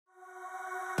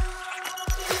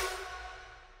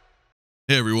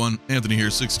Hey everyone, Anthony here,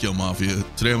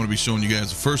 𝗕𝗘𝗢𝗠𝗘𝗥. Today I'm going to be showing you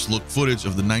guys the first look footage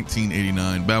of the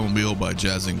 1989 Batmobile by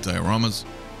Jazzinc.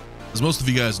 As most of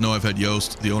you guys know, I've had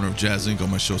Joost, the owner of Jazzinc,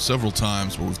 on my show several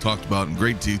times where we've talked about in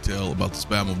great detail about this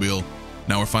Batmobile.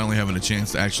 Now we're finally having a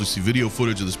chance to actually see video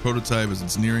footage of this prototype as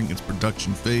it's nearing its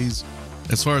production phase.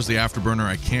 As far as the afterburner,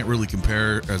 I can't really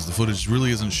compare as the footage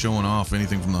really isn't showing off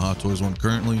anything from the Hot Toys one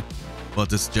currently, but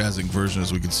this Jazzinc version,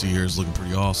 as we can see here, is looking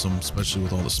pretty awesome, especially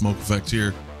with all the smoke effects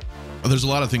here. There's a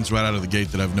lot of things right out of the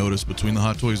gate that I've noticed between the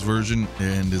Hot Toys version,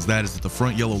 and is that the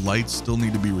front yellow lights still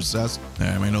need to be recessed.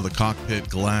 I know the cockpit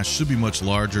glass should be much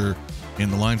larger,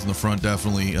 and the lines in the front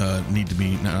definitely need to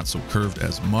be not so curved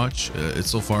as much.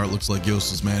 So far, it looks like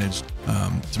Joost has managed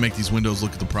to make these windows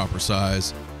look at the proper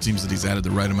size. It seems that he's added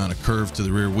the right amount of curve to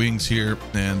the rear wings here,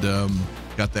 and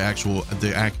got the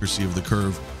accuracy of the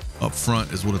curve up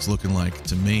front is what it's looking like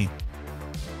to me.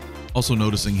 Also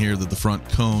noticing here that the front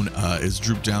cone is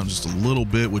drooped down just a little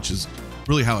bit, which is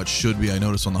really how it should be. I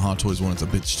noticed on the Hot Toys one it's a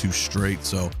bit too straight,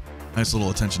 so nice little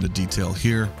attention to detail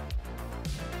here.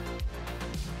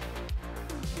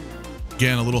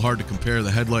 Again, a little hard to compare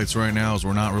the headlights right now as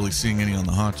we're not really seeing any on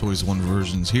the Hot Toys one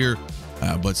versions here,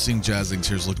 but seeing Jazzinc's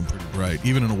here is looking pretty bright.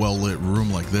 Even in a well-lit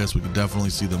room like this, we can definitely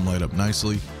see them light up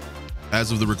nicely.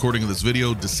 As of the recording of this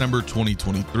video, December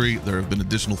 2023, there have been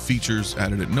additional features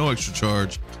added at no extra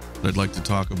charge that I'd like to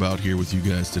talk about here with you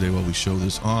guys today while we show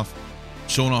this off.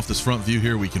 Showing off this front view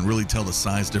here, we can really tell the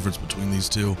size difference between these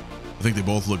two. I think they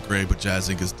both look great, but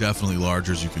Jazzinc is definitely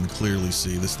larger, as you can clearly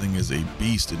see. This thing is a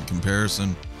beast in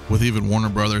comparison, with even Warner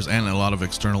Brothers and a lot of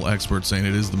external experts saying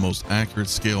it is the most accurate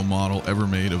scale model ever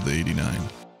made of the 89.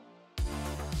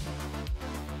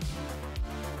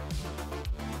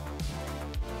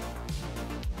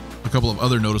 A couple of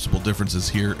other noticeable differences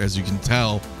here, as you can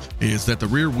tell, is that the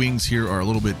rear wings here are a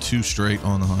little bit too straight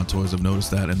on the Hot Toys. I've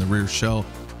noticed that, and the rear shell,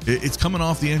 it's coming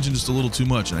off the engine just a little too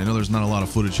much, and I know there's not a lot of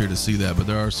footage here to see that, but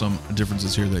there are some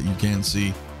differences here that you can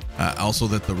see. Also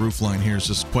that the roof line here is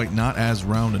just quite not as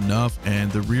round enough, and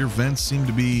the rear vents seem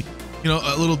to be,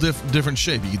 a little different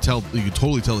shape. You can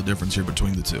totally tell the difference here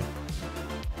between the two.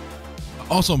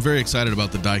 Also, I'm very excited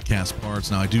about the die-cast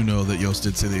parts. Now, I do know that Joost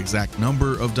did say the exact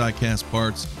number of die-cast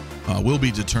parts will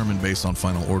be determined based on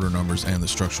final order numbers and the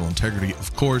structural integrity,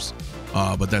 of course,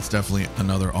 but that's definitely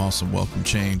another awesome welcome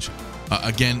change.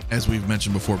 Again, as we've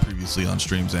mentioned before previously on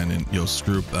streams and in Joost's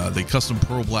group, the custom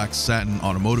pearl black satin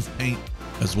automotive paint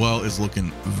as well is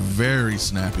looking very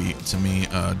snappy to me.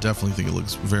 Definitely think it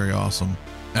looks very awesome.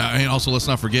 And also, let's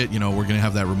not forget, we're going to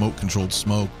have that remote controlled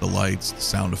smoke, the lights, the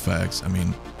sound effects. I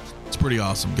mean, it's pretty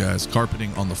awesome, guys.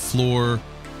 Carpeting on the floor.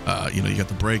 You got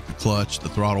the brake, the clutch, the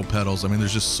throttle pedals. I mean,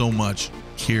 there's just so much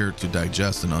here to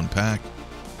digest and unpack.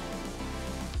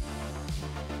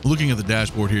 Looking at the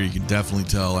dashboard here, you can definitely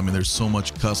tell. I mean, there's so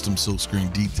much custom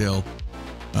silkscreen detail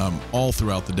all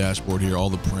throughout the dashboard here.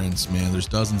 All the prints, man. There's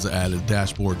dozens of added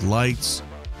dashboard lights.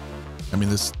 I mean,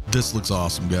 this looks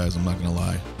awesome, guys. I'm not gonna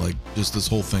lie. Like, just this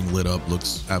whole thing lit up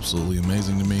looks absolutely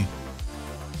amazing to me.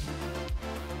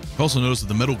 Also noticed that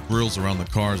the metal grills around the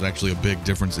car is actually a big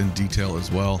difference in detail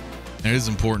as well. And it is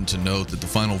important to note that the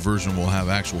final version will have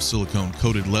actual silicone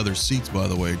coated leather seats, by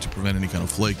the way, to prevent any kind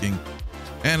of flaking,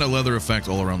 and a leather effect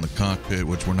all around the cockpit,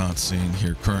 which we're not seeing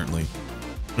here currently.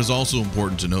 It is also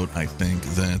important to note, I think,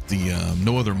 that the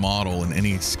no other model in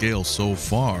any scale so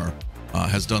far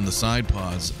has done the side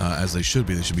pods as they should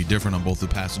be. They should be different on both the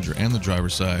passenger and the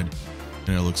driver's side,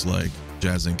 and it looks like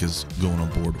Jazzinc is going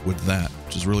on board with that,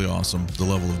 which is really awesome. The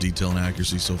level of detail and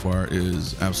accuracy so far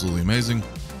is absolutely amazing.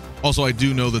 Also, I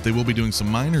do know that they will be doing some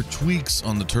minor tweaks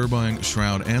on the turbine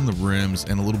shroud and the rims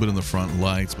and a little bit in the front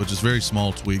lights, but just very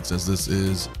small tweaks as this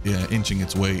is inching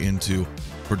its way into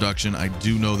production. I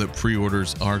do know that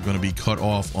pre-orders are going to be cut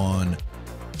off on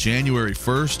January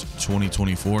 1st,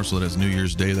 2024, so that is New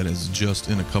Year's Day. That is just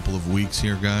in a couple of weeks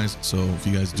here, guys. So if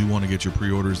you guys do want to get your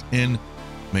pre-orders in,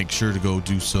 make sure to go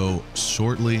do so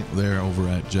shortly there over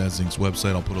at Jazzinc's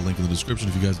website. I'll put a link in the description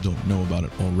if you guys don't know about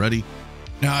it already.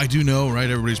 Now, I do know, right,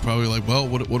 everybody's probably like, well,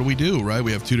 what do we do, right?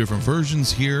 We have two different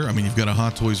versions here. I mean, you've got a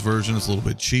Hot Toys version. It's a little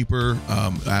bit cheaper.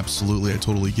 Absolutely, I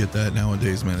totally get that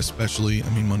nowadays, man, especially. I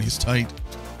mean, money is tight.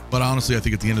 But honestly, I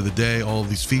think at the end of the day, all of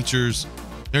these features,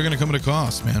 they're going to come at a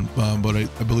cost, man. But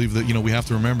I believe that, we have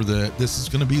to remember that this is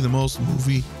going to be the most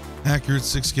movie-accurate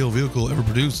 6-scale vehicle ever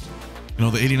produced.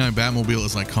 The 89 Batmobile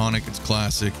is iconic, it's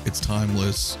classic, it's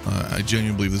timeless. I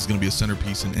genuinely believe this is going to be a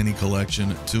centerpiece in any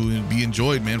collection to be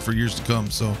enjoyed, man, for years to come.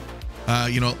 So,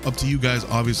 up to you guys,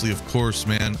 obviously, of course,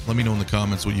 man. Let me know in the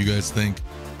comments what you guys think.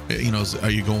 Are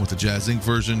you going with the Jazzinc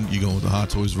version? You going with the Hot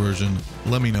Toys version?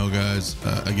 Let me know, guys.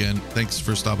 Again, thanks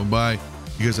for stopping by.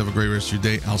 If You guys have a great rest of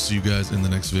your day. I'll see you guys in the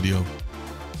next video.